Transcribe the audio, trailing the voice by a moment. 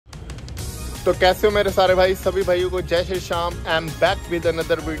तो कैसे हो मेरे सारे भाई, सभी भाइयों को जय Shri Shyam. I am back with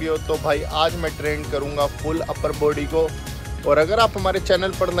another video. तो भाई आज मैं ट्रेन करूंगा फुल अपर बॉडी को। और अगर आप हमारे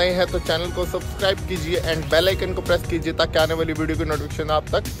चैनल पर नए हैं तो चैनल को सब्सक्राइब कीजिए एंड बेल आइकन को प्रेस कीजिए ताकि आने वाली वीडियो की नोटिफिकेशन आप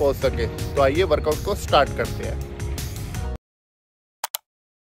तक पहुंच सके। तो आइए वर्कआउट को स्टार्ट करते हैं।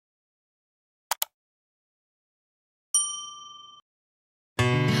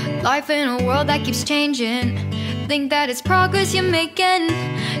 Life in a world that keeps changing. Think that it's progress you're making.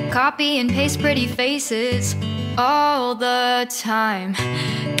 Copy and paste pretty faces all the time.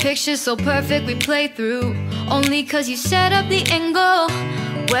 Pictures so perfect we play through only cause you set up the angle.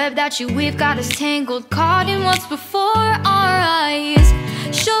 Web that you weave got us tangled, caught in what's before our eyes.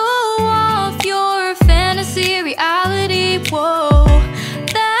 Show off your fantasy reality. Whoa,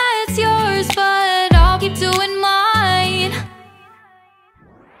 that's yours, but I'll keep doing mine.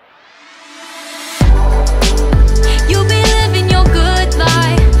 You'll be living your good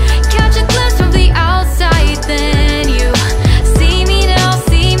life. Catch a glimpse from the outside, then you see me now,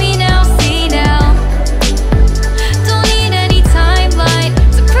 see me now, see now. Don't need any timeline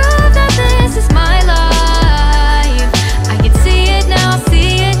to prove that this is my life. I can see it now,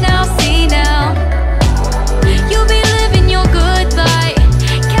 see it now, see now. You'll be living your good life.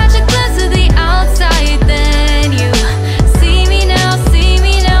 Catch a glimpse of the outside, then you see me now, see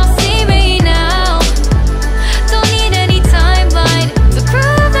me now, see me now. Don't need any timeline to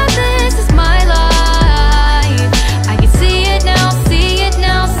prove that this is my life. I can see it now, see it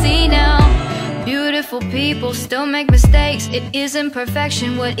now, see now. Beautiful people still make mistakes. It isn't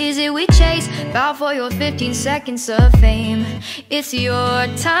perfection, what is it we chase? Bow for your 15 seconds of fame. It's your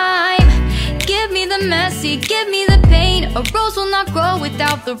time. Give me the messy, give me the pain. A rose will not grow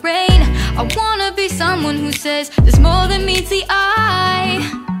without the rain. I wanna be someone who says there's more than meets the eye.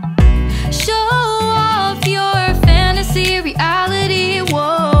 Show off your fantasy reality.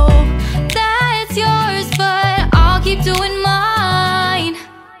 Whoa, that's yours, but I'll keep doing mine.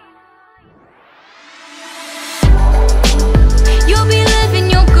 You'll be living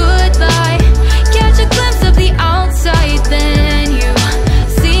your good life. Catch a glimpse of the outside, then you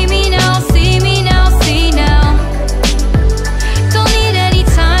see me now, see me now, see now. Don't need any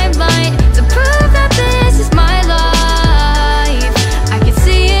timeline to prove that this is my life. I can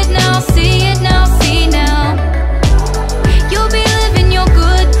see it now, see it now, see now. You'll be living your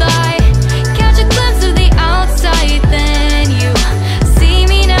good life. Catch a glimpse of the outside, then you see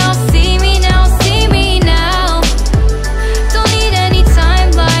me now, see me now, see me now. Don't need any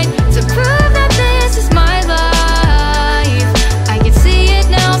timeline to prove that this is my life. I can see it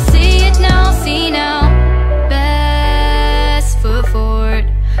now, see it now, see now. Best foot forward,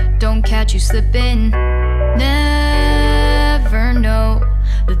 don't catch you slipping. Never know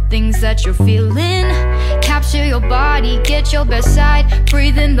the things that you're feeling. Capture your body, get your best side.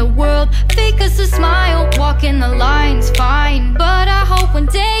 Breathe in the world, fake us a smile. Walking the lines, fine, but I hope one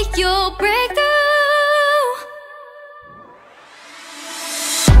day you'll break through.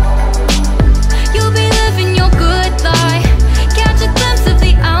 You'll be living your good life. Catch a glimpse of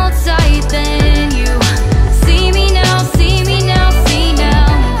the outside, then you see me now, see me now, see now.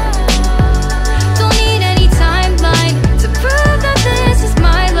 Don't need any timeline to prove that this is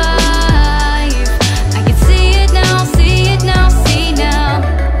my life. I can see it now, see it now, see now.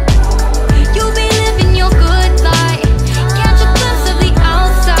 You'll be living your good life. Catch a glimpse of the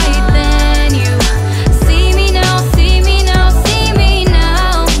outside, then you see me now, see me now, see me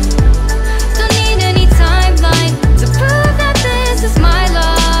now. Don't need any timeline to prove that this is my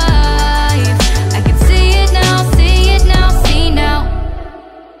life. I can see it now, see it now, see now.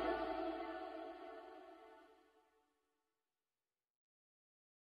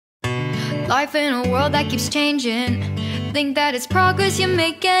 Life in a world that keeps changing. Think that it's progress you're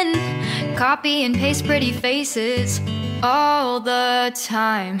making. Copy and paste pretty faces all the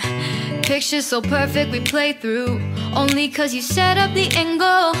time. Pictures so perfect we play through only cause you set up the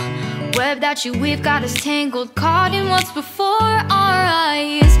angle. Web that you weave got us tangled, caught in what's before our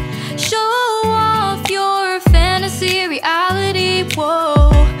eyes. Show off your fantasy reality.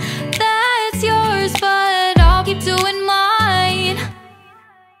 Whoa, that's yours, but I'll keep doing mine.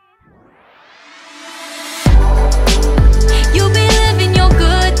 You'll be living your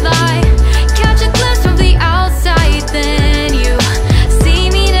good life. Catch a glimpse from the outside, then you see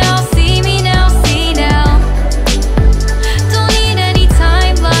me now, see me now, see now. Don't need any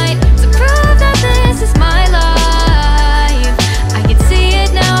timeline to prove that this is my life. I can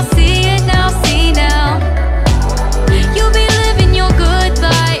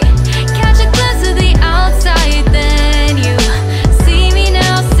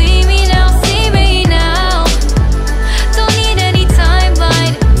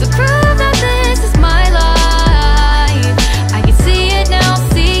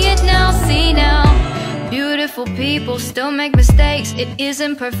It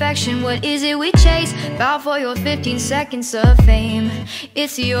isn't perfection, what is it we chase? Bow for your 15 seconds of fame.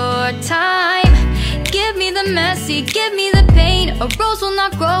 It's your time. Give me the messy, give me the pain. A rose will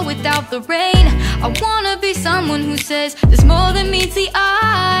not grow without the rain. I wanna be someone who says there's more than meets the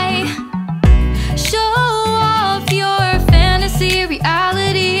eye.